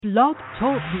Blog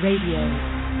Talk Radio.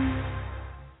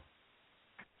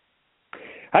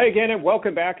 Hi again, and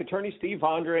welcome back, Attorney Steve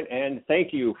Vondran, and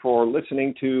thank you for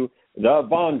listening to the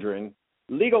Vondran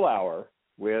Legal Hour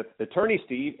with Attorney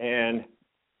Steve and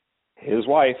his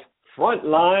wife,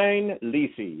 Frontline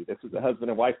Lisi. This is the Husband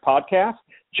and Wife podcast,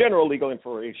 general legal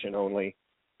information only,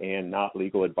 and not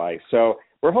legal advice. So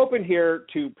we're hoping here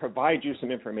to provide you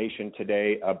some information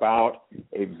today about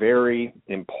a very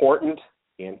important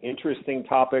and interesting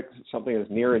topic, something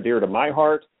that's near and dear to my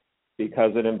heart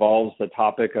because it involves the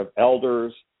topic of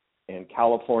elders and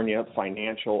California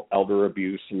financial elder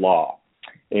abuse law.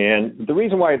 And the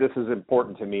reason why this is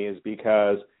important to me is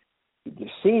because the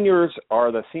senior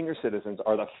citizens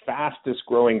are the fastest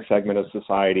growing segment of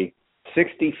society.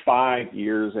 65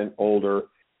 years and older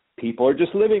people are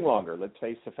just living longer. Let's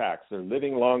face the facts. They're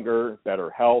living longer, better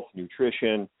health,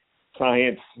 nutrition,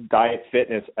 science, diet,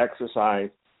 fitness, exercise,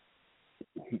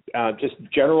 just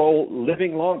general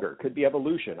living longer. Could be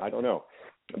evolution. I don't know.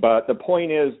 But the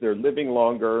point is they're living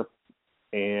longer.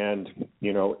 And,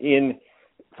 in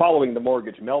following the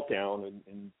mortgage meltdown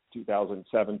in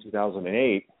 2007,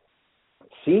 2008,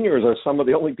 seniors are some of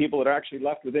the only people that are actually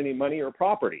left with any money or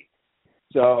property.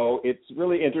 So it's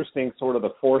really interesting sort of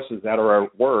the forces that are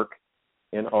at work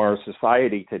in our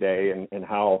society today and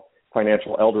how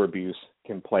financial elder abuse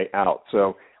can play out.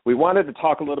 So we wanted to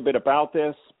talk a little bit about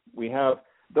this. We have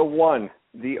the one,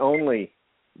 the only,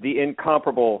 the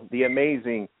incomparable, the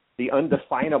amazing, the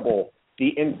undefinable,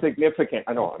 the insignificant.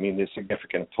 The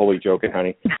significant. Totally joking,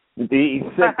 honey. The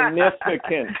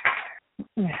significant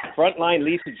Frontline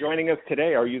Lisa joining us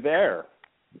today. Are you there?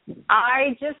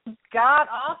 I just got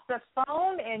off the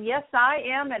phone, and yes, I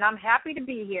am, and I'm happy to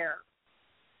be here.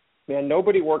 Man,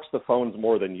 nobody works the phones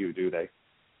more than you, do they?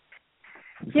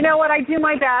 You know what? I do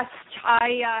my best.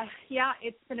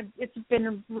 It's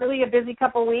been really a busy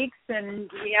couple of weeks, and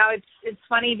it's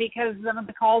funny because some of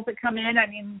the calls that come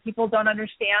in, people don't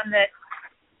understand that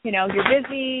you're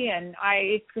busy, and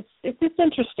it's just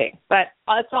interesting, but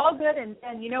it's all good. And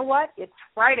you know what? It's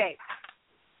Friday.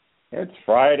 It's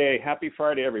Friday. Happy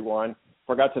Friday, everyone.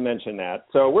 Forgot to mention that.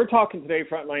 So we're talking today,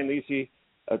 Frontline Lisi.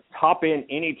 Hop in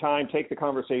anytime. Take the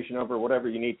conversation over, whatever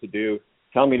you need to do.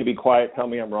 Tell me to be quiet. Tell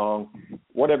me I'm wrong.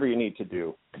 Whatever you need to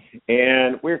do.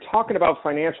 And we're talking about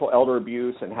financial elder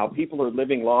abuse and how people are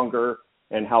living longer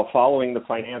and how following the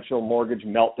financial mortgage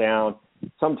meltdown,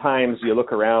 sometimes you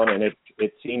look around and it's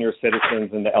senior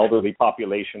citizens and the elderly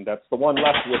population that's the one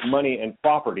left with money and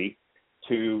property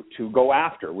to go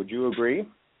after. Would you agree?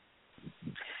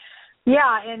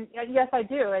 Yeah, and yes, I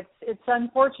do. It's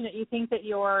unfortunate. You think that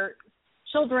your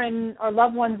children or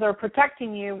loved ones are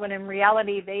protecting you when in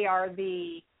reality they are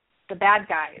the bad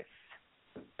guys.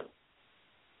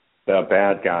 The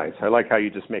bad guys. I like how you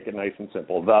just make it nice and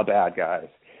simple. The bad guys.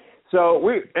 So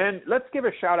let's give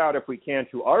a shout out if we can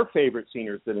to our favorite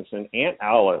senior citizen, Aunt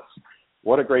Alice.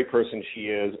 What a great person she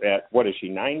is at, what is she,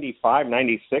 95,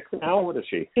 96 now? What is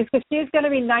she? She's going to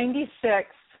be 96.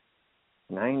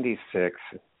 96.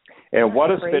 And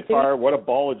what a spitfire, what a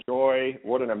ball of joy,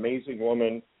 what an amazing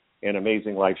woman and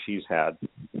amazing life she's had.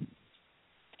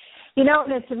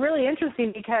 And it's really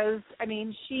interesting because,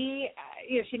 she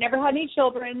never had any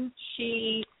children.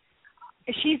 She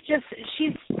is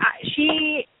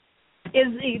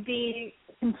the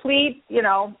complete,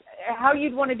 how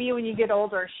you'd want to be when you get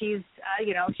older. She's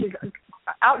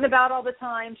out and about all the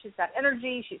time. She's got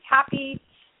energy. She's happy.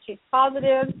 She's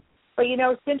positive. But,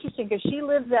 it's interesting because she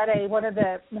lives at a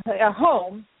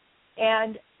home,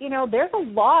 and, there's a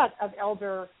lot of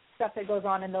elder stuff that goes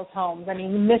on in those homes.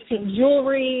 Missing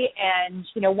jewelry and,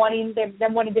 wanting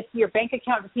to see your bank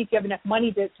account to see if you have enough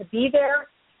money to be there.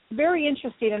 Very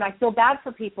interesting, and I feel bad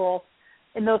for people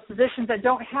in those positions that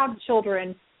don't have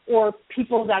children or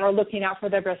people that are looking out for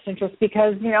their best interests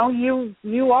because,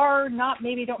 you are not,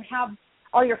 maybe don't have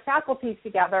all your faculties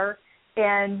together.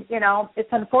 And,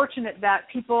 it's unfortunate that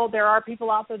there are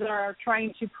people out there that are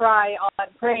trying to prey on,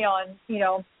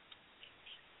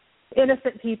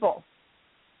 innocent people.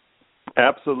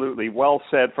 Absolutely. Well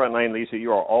said, Frontline Lisa.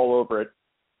 You are all over it.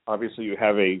 Obviously, you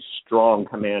have a strong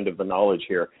command of the knowledge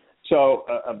here. So,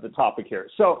 of the topic here.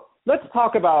 So, let's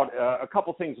talk about a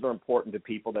couple things that are important to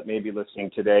people that may be listening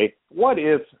today. What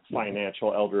is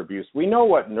financial elder abuse? We know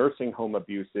what nursing home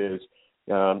abuse is,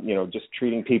 just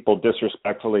treating people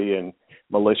disrespectfully and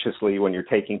maliciously when you're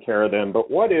taking care of them. But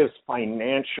what is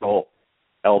financial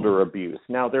elder abuse?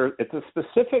 Now, it's a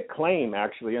specific claim,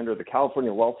 actually, under the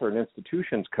California Welfare and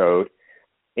Institutions Code,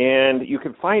 and you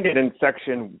can find it in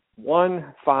Section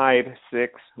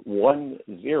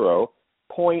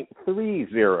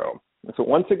 15610.30. So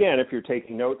once again, if you're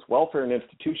taking notes, Welfare and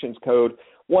Institutions Code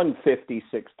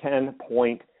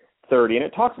 15610.30. And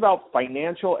it talks about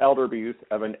financial elder abuse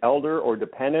of an elder or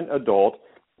dependent adult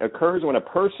occurs when a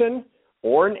person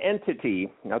or an entity,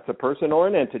 that's a person or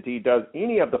an entity, does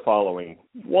any of the following.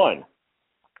 1,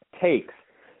 takes,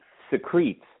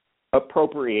 secretes,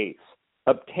 appropriates,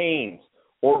 obtains,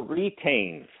 or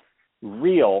retains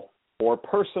real or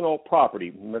personal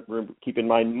property. Keep in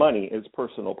mind, money is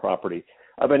personal property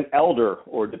of an elder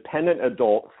or dependent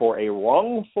adult for a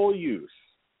wrongful use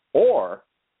or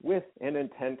with an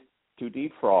intent to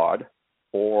defraud,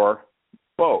 or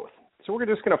both. So we're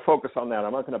just going to focus on that.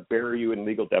 I'm not going to bury you in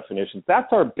legal definitions.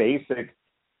 That's our basic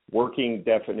working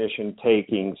definition: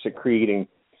 taking, secreting,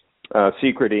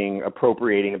 secreting,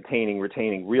 appropriating, obtaining,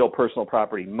 retaining real personal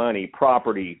property, money,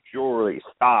 property, jewelry,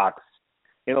 stocks,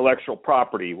 intellectual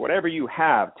property, whatever you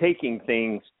have, taking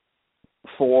things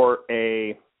for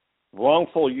a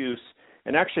wrongful use.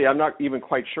 And actually, I'm not even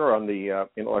quite sure on the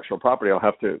intellectual property. I'll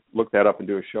have to look that up and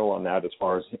do a show on that as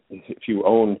far as if you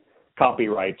own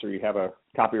copyrights or you have a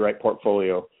copyright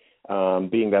portfolio,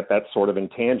 being that that's sort of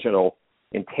intangible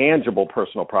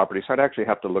personal property. So I'd actually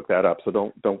have to look that up.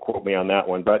 So don't quote me on that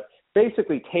one. But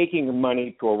basically taking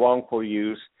money to a wrongful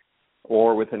use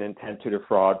or with an intent to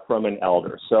defraud from an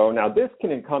elder. So now this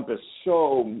can encompass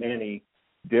so many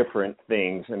different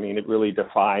things. I mean, it really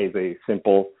defies a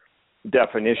simple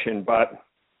definition, but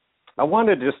I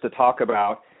wanted just to talk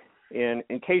about, in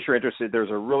case you're interested, there's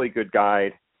a really good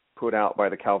guide put out by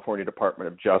the California Department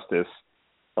of Justice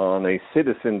on a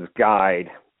citizen's guide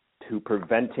to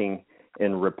preventing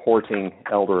and reporting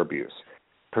elder abuse.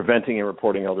 Preventing and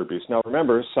reporting elder abuse. Now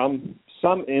remember, some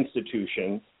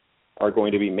institutions are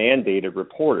going to be mandated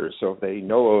reporters, so if they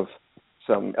know of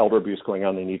some elder abuse going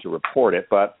on, they need to report it.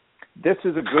 But this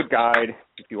is a good guide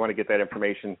if you want to get that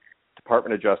information.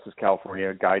 Department of Justice,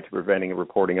 California, Guide to Preventing and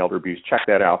Reporting Elder Abuse. Check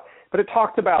that out. But it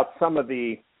talked about some of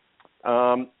the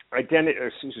some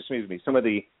of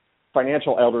the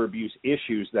financial elder abuse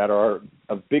issues that are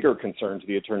of bigger concern to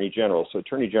the Attorney General. So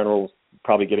Attorney General is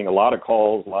probably getting a lot of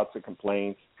calls, lots of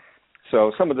complaints.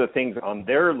 So some of the things on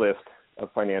their list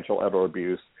of financial elder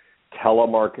abuse: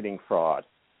 telemarketing fraud.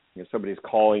 Somebody's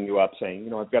calling you up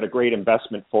saying, I've got a great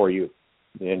investment for you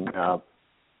in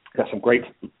got some great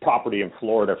property in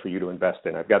Florida for you to invest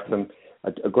in. I've got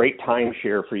a great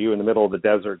timeshare for you in the middle of the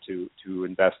desert to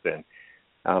invest in.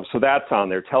 So that's on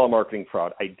there. Telemarketing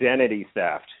fraud, identity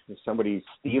theft. If somebody's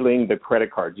stealing the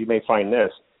credit cards, you may find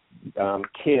this.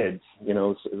 Kids,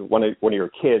 one of your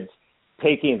kids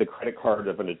taking the credit card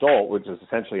of an adult, which is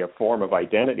essentially a form of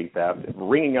identity theft,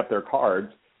 ringing up their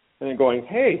cards and then going,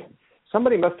 "Hey,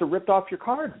 somebody must have ripped off your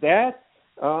cards, Dad.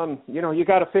 You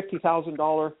got a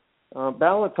 $50,000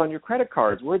 balance on your credit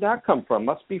cards. Where'd that come from?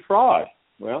 Must be fraud."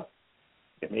 Well,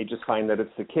 it may just find that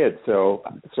it's the kid. So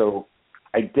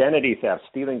identity theft,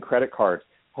 stealing credit cards,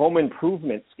 home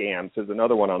improvement scams is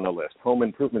another one on the list. Home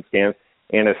improvement scams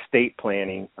and estate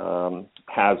planning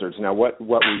hazards. Now, what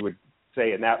we would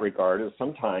say in that regard is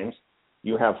sometimes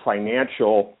you have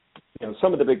financial,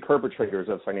 some of the big perpetrators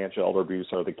of financial elder abuse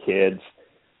are the kids,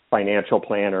 financial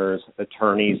planners,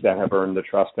 attorneys that have earned the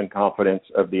trust and confidence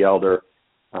of the elder.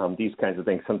 These kinds of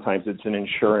things. Sometimes it's an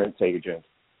insurance agent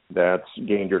that's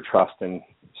gained your trust and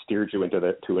steered you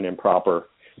to an improper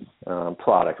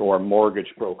product, or a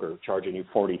mortgage broker charging you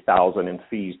 $40,000 in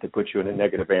fees to put you in a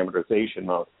negative amortization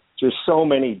mode. So there's so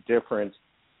many different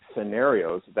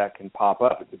scenarios that can pop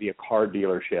up. It could be a car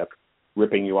dealership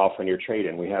ripping you off on your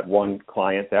trade-in. We had one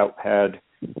client that had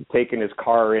taken his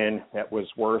car in that was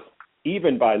worth,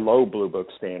 even by low Blue Book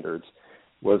standards,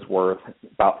 was worth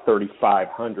about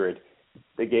 $3,500.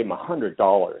 They gave him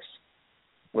 $100.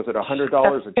 Was it $100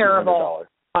 or $200? Terrible.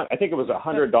 I think it was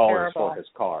 $100 for his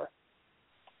car.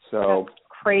 So that's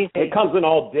crazy. It comes in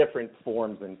all different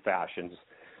forms and fashions.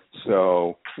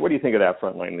 So what do you think of that,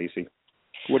 Frontline, Lisi?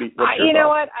 What's your thoughts?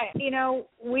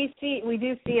 We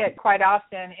do see it quite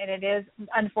often, and it is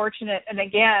unfortunate. And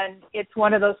again, it's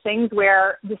one of those things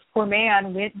where this poor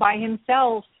man went by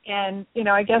himself, and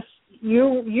I guess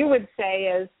you would say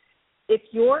is, if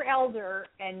you're elder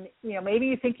and, maybe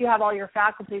you think you have all your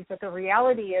faculties, but the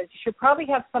reality is you should probably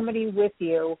have somebody with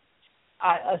you,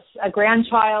 a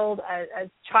grandchild, a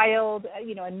child,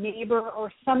 a neighbor,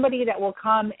 or somebody that will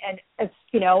come and,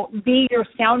 be your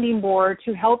sounding board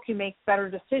to help you make better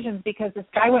decisions, because this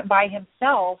guy went by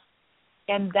himself,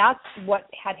 and that's what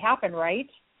had happened, right?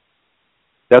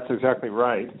 That's exactly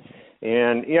right.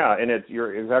 And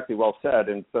you're exactly well said.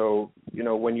 And so,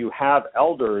 when you have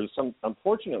elders,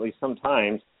 unfortunately,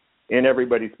 sometimes in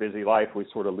everybody's busy life, we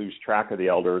sort of lose track of the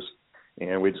elders,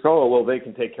 and we just go, "Oh, well, they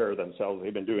can take care of themselves.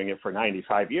 They've been doing it for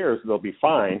 95 years. They'll be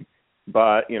fine."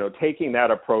 But, taking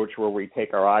that approach where we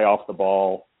take our eye off the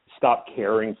ball, stop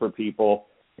caring for people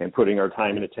and putting our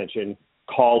time and attention,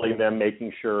 calling them,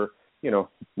 making sure,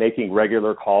 making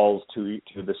regular calls to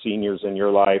the seniors in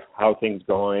your life, how things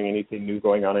going, anything new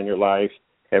going on in your life,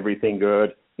 everything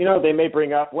good. They may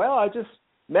bring up, well, I just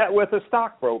met with a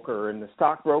stockbroker, and the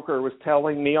stockbroker was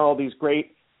telling me all these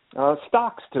great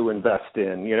stocks to invest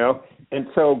in, And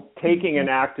so taking an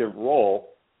active role,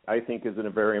 I think, is a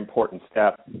very important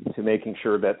step to making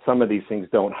sure that some of these things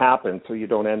don't happen, so you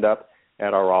don't end up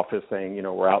at our office saying,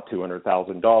 we're out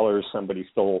 $200,000, somebody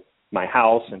stole my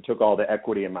house and took all the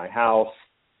equity in my house,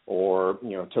 or,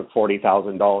 took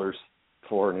 $40,000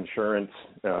 for an insurance,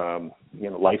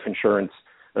 life insurance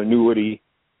annuity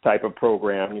type of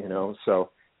program,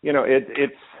 So,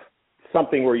 it's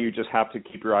something where you just have to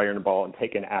keep your eye on the ball and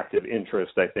take an active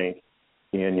interest, I think,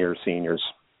 in your seniors.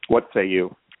 What say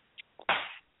you?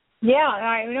 Yeah,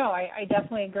 I know. I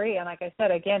definitely agree. And like I said,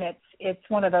 again, it's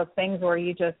one of those things where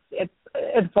it's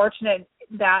unfortunate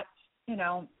that,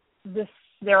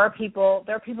 there are people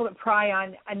that pry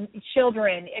on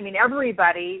children. I mean,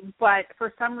 everybody, but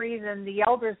for some reason, the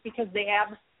elders, because they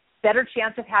have better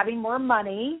chance of having more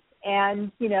money,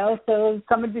 and, so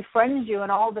someone befriends you,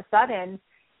 and all of a sudden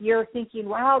you're thinking,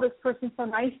 wow, this person's so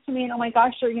nice to me, and oh my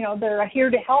gosh, they're here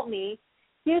to help me.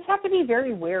 You just have to be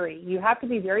very wary. You have to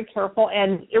be very careful.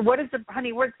 And what's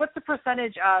the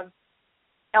percentage of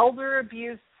elder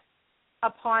abuse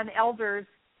upon elders,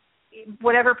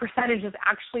 whatever percentage is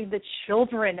actually the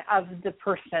children of the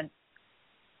person?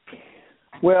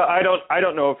 Well, I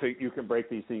don't know if you can break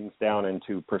these things down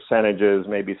into percentages.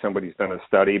 Maybe somebody's done a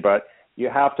study, but you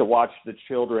have to watch the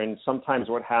children. Sometimes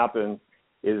what happens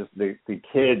is the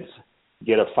kids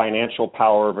get a financial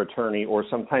power of attorney, or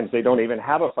sometimes they don't even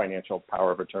have a financial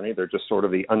power of attorney. They're just sort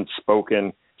of the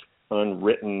unspoken,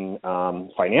 unwritten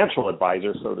financial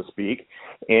advisor, so to speak.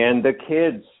 And the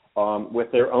kids,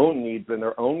 with their own needs and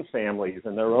their own families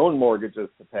and their own mortgages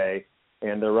to pay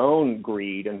and their own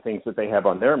greed and things that they have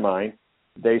on their mind,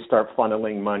 they start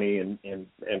funneling money and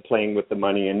playing with the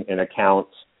money in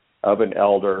accounts of an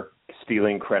elder,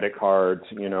 stealing credit cards,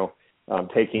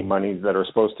 taking monies that are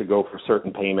supposed to go for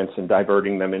certain payments and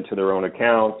diverting them into their own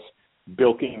accounts,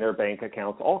 bilking their bank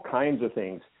accounts, all kinds of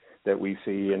things that we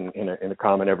see in a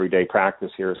common everyday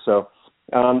practice here. So,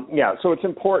 so it's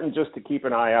important just to keep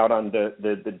an eye out on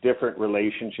the different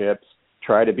relationships,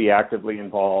 try to be actively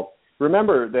involved.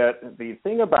 Remember that the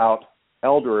thing about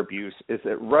elder abuse is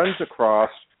it runs across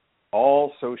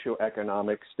all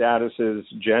socioeconomic statuses,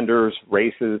 genders,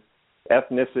 races,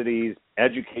 ethnicities,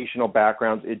 educational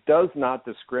backgrounds. It does not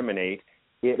discriminate.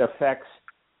 It affects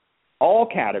all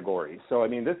categories. So,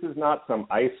 this is not some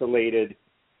isolated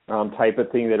type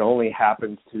of thing that only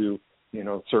happens to,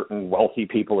 certain wealthy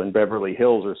people in Beverly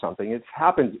Hills or something. It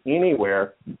happens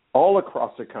anywhere, all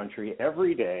across the country,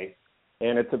 every day,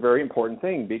 and it's a very important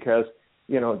thing because,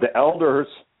 the elders,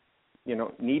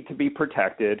 need to be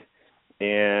protected,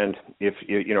 and if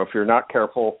you're not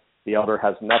careful, the elder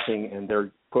has nothing and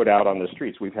they're put out on the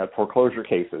streets. We've had foreclosure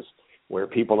cases where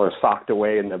people are socked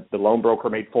away, and the loan broker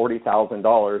made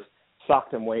 $40,000,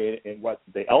 socked them away in what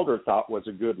the elder thought was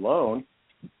a good loan,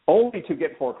 only to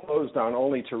get foreclosed on,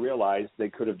 only to realize they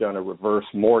could have done a reverse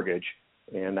mortgage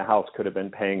and the house could have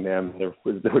been paying them. There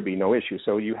would be no issue.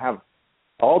 So you have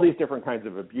all these different kinds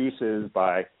of abuses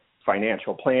by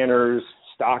financial planners,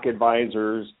 stock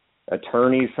advisors,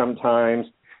 attorneys sometimes.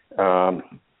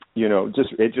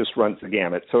 It just runs the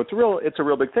gamut. So it's a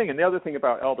real big thing. And the other thing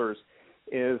about elders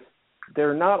is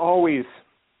they're not always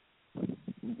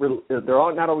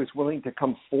willing to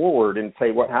come forward and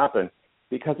say what happened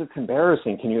because it's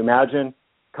embarrassing. Can you imagine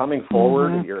coming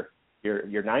forward and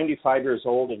you're 95 years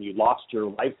old and you lost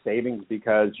your life savings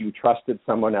because you trusted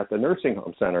someone at the nursing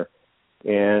home center?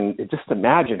 And just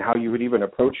imagine how you would even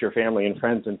approach your family and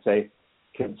friends and say,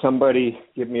 can somebody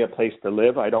give me a place to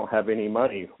live? I don't have any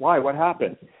money. Why? What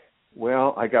happened?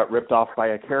 Well, I got ripped off by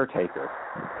a caretaker.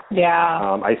 Yeah.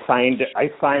 I signed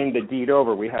the deed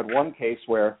over. We had one case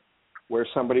where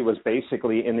somebody was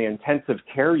basically in the intensive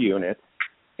care unit,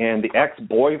 and the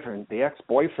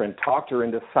ex-boyfriend talked her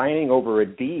into signing over a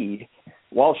deed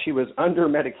while she was under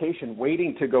medication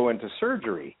waiting to go into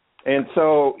surgery. And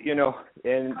so,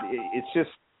 and it's just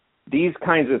these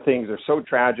kinds of things are so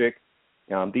tragic.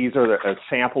 These are a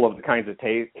sample of the kinds of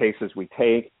cases we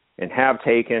take and have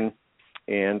taken.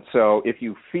 And so if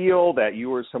you feel that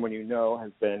you or someone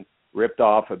has been ripped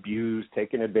off, abused,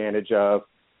 taken advantage of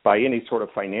by any sort of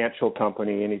financial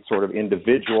company, any sort of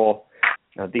individual,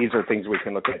 these are things we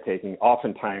can look at taking.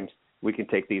 Oftentimes we can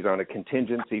take these on a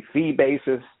contingency fee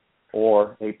basis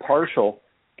or a partial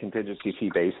contingency fee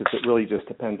basis. It really just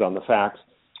depends on the facts,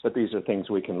 but these are things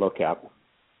we can look at.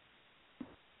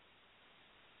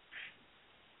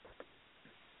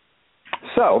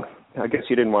 So I guess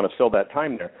you didn't want to fill that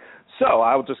time there. So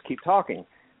I'll just keep talking.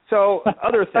 So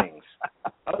other things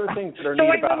that are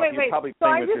neat about you probably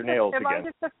playing with your nails again.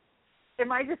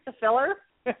 Am I just a filler?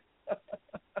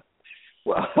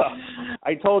 Well,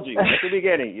 I told you at the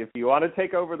beginning, if you want to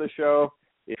take over the show,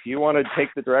 if you want to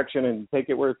take the direction and take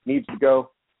it where it needs to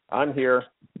go, I'm here.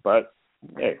 But,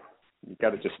 hey, you've got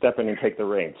to just step in and take the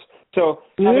reins. So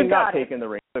having not taken the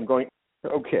reins, I'm going,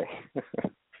 okay.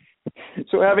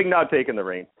 So having not taken the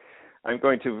reins, I'm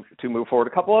going to move forward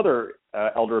a couple other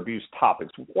elder abuse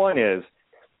topics. One is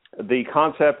the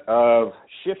concept of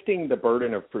shifting the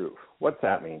burden of proof. What's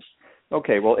that mean?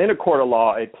 Okay, well, in a court of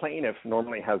law, a plaintiff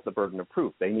normally has the burden of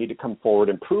proof. They need to come forward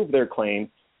and prove their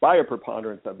claim by a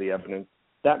preponderance of the evidence.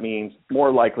 That means more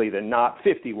likely than not,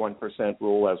 51%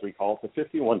 rule, as we call it, the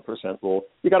 51% rule.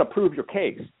 You got to prove your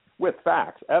case with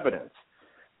facts, evidence.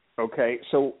 Okay,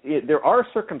 so there are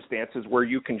circumstances where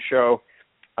you can show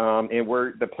and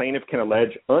where the plaintiff can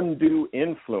allege undue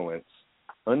influence.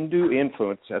 Undue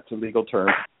influence, that's a legal term.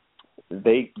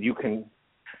 You can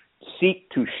seek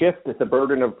to shift the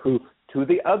burden of proof to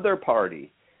the other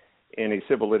party in a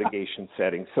civil litigation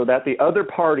setting so that the other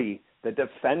party, the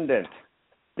defendant,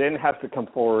 then has to come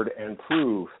forward and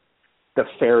prove the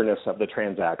fairness of the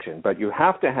transaction. But you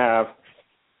have to have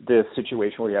this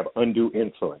situation where you have undue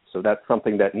influence. So that's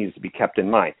something that needs to be kept in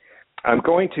mind. I'm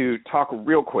going to talk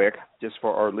real quick, just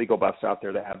for our legal buffs out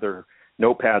there that have their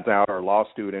notepads out, our law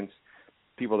students,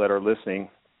 people that are listening.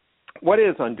 What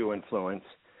is undue influence?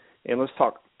 And let's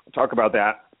talk about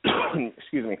that.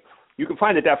 Excuse me. You can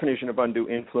find the definition of undue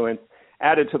influence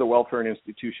added to the Welfare and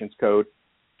Institutions Code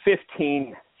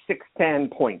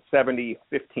 15610.70,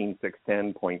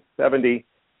 15610.70.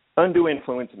 Undue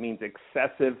influence means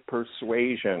excessive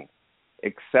persuasion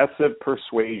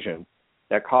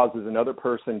that causes another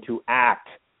person to act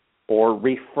or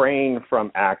refrain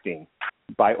from acting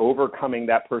by overcoming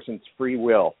that person's free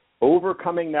will.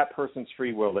 Overcoming that person's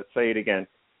free will, let's say it again,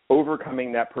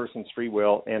 overcoming that person's free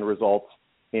will and results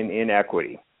in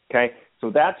inequity. Okay, so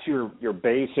that's your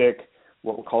basic,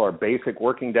 what we'll call our basic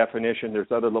working definition. There's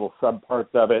other little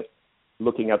subparts of it,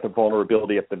 looking at the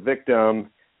vulnerability of the victim,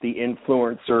 the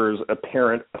influencer's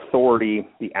apparent authority,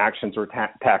 the actions or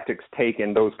tactics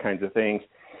taken, those kinds of things.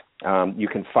 You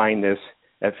can find this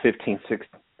at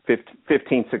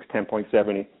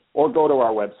 15610.70, or go to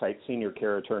our website,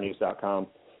 seniorcareattorneys.com.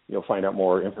 You'll find out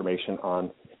more information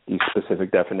on these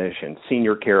specific definitions,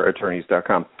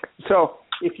 seniorcareattorneys.com. So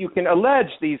if you can allege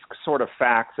these sort of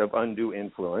facts of undue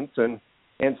influence, and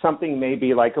something may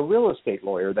be like a real estate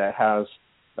lawyer that has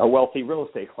a wealthy real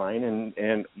estate client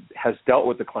and has dealt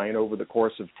with the client over the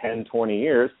course of 10, 20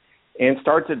 years and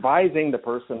starts advising the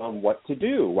person on what to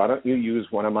do. Why don't you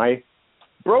use one of my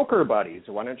broker buddies?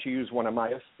 Why don't you use one of my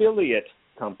affiliate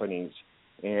companies?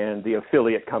 And the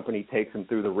affiliate company takes them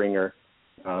through the ringer,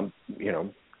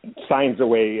 signs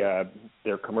away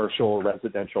their commercial or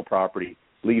residential property,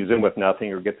 leaves them with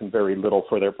nothing or gets them very little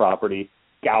for their property,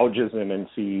 gouges them in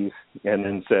fees, and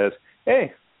then says,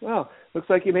 hey, well, looks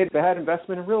like you made a bad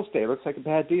investment in real estate. Looks like a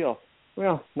bad deal.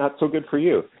 Well, not so good for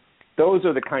you. Those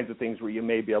are the kinds of things where you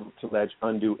may be able to allege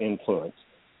undue influence.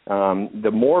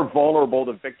 The more vulnerable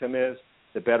the victim is,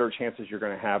 the better chances you're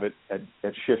going to have at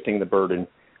shifting the burden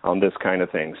on this kind of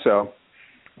thing. So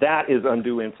that is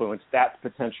undue influence. That's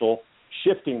potential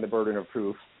shifting the burden of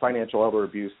proof, financial elder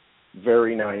abuse.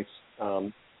 Very nice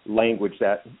language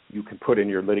that you can put in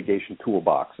your litigation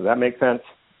toolbox. Does that make sense?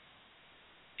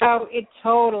 Oh, it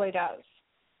totally does.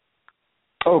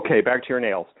 Okay, back to your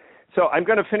nails. So I'm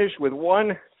going to finish with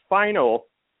one final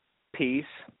piece,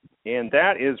 and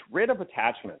that is writ of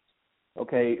attachments.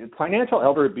 Okay, financial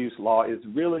elder abuse law is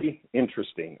really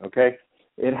interesting, okay?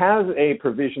 It has a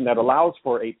provision that allows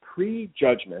for a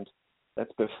pre-judgment,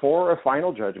 that's before a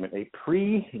final judgment, a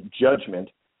pre-judgment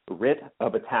writ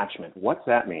of attachment. What's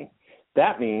that mean?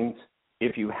 That means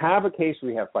if you have a case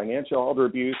where you have financial elder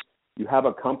abuse, you have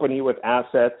a company with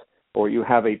assets, or you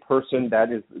have a person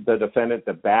that is the defendant,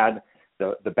 the bad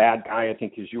guy, I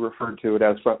think as you referred to it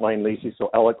as Frontline Lacey so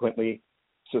eloquently,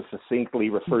 so succinctly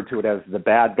referred to it as the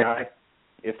bad guy.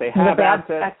 If they have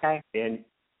assets, and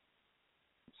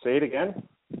say it again.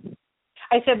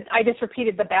 I said, I just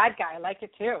repeated the bad guy. I like it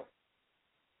too.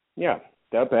 Yeah,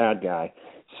 the bad guy.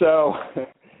 So,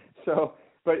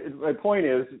 but my point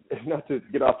is, not to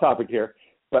get off topic here,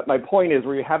 but my point is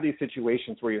where you have these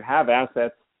situations where you have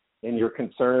assets and you're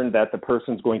concerned that the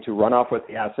person's going to run off with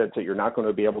the assets, that you're not going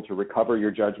to be able to recover your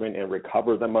judgment and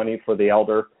recover the money for the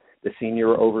elder, the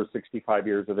senior over 65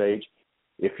 years of age.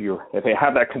 If they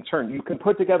have that concern, you can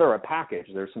put together a package.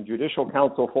 There's some judicial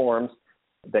counsel forms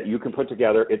that you can put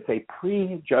together. It's a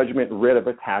pre-judgment writ of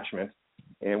attachment.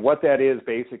 And what that is,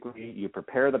 basically, you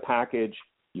prepare the package,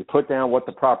 you put down what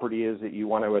the property is that you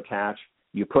want to attach,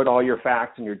 you put all your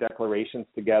facts and your declarations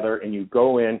together, and you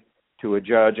go in to a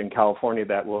judge in California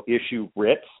that will issue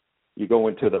writs. You go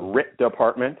into the writ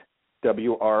department,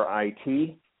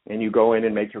 WRIT, and you go in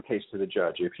and make your case to the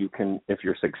judge. If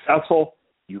you're successful,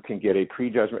 you can get a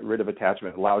pre-judgment writ of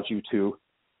attachment. It allows you to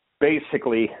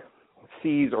basically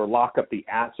seize or lock up the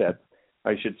assets,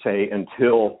 I should say,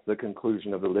 until the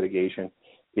conclusion of the litigation.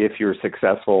 If you're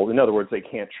successful, in other words, they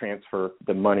can't transfer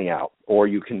the money out, or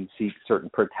you can seek certain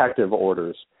protective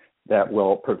orders that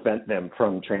will prevent them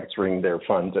from transferring their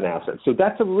funds and assets. So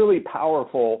that's a really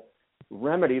powerful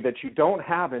remedy that you don't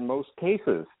have in most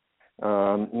cases.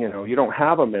 You don't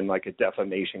have them in like a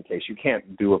defamation case. You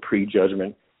can't do a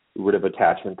pre-judgment writ of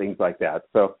attachment, things like that.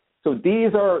 So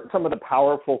these are some of the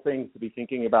powerful things to be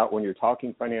thinking about when you're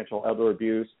talking financial elder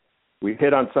abuse. We've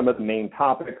hit on some of the main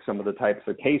topics, some of the types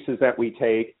of cases that we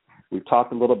take. We've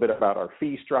talked a little bit about our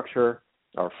fee structure,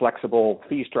 our flexible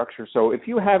fee structure. So if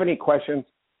you have any questions,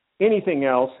 anything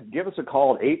else, give us a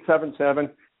call at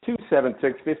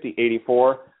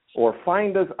 877-276-5084 or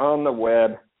find us on the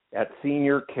web at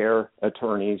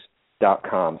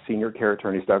seniorcareattorneys.com,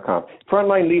 seniorcareattorneys.com.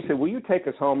 Frontline Lisa, will you take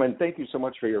us home? And thank you so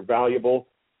much for your valuable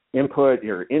input,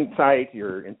 your insight,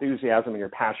 your enthusiasm, and your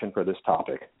passion for this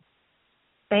topic.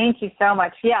 Thank you so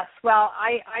much. Yes. Well,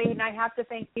 I have to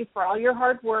thank you for all your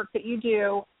hard work that you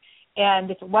do. And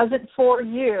if it wasn't for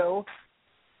you,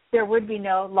 there would be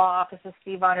no Law Office of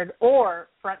Steve Vondran or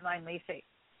Frontline Lisa.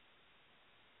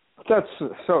 That's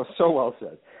so well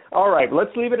said. All right,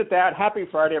 let's leave it at that. Happy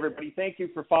Friday, everybody. Thank you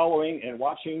for following and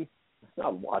watching.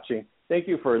 Not watching. Thank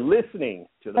you for listening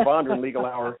to the Vondran Legal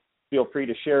Hour. Feel free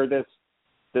to share this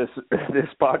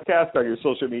podcast on your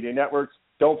social media networks.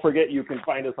 Don't forget you can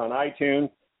find us on iTunes.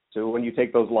 So when you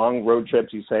take those long road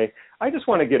trips, you say, I just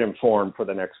want to get informed for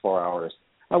the next 4 hours.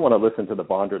 I want to listen to the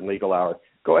Vondran Legal Hour.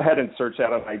 Go ahead and search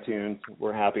that on iTunes.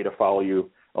 We're happy to follow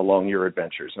you along your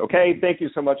adventures. Okay, thank you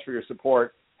so much for your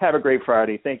support. Have a great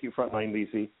Friday. Thank you, Frontline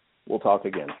Lisa. We'll talk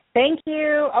again. Thank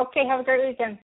you. Okay, have a great weekend.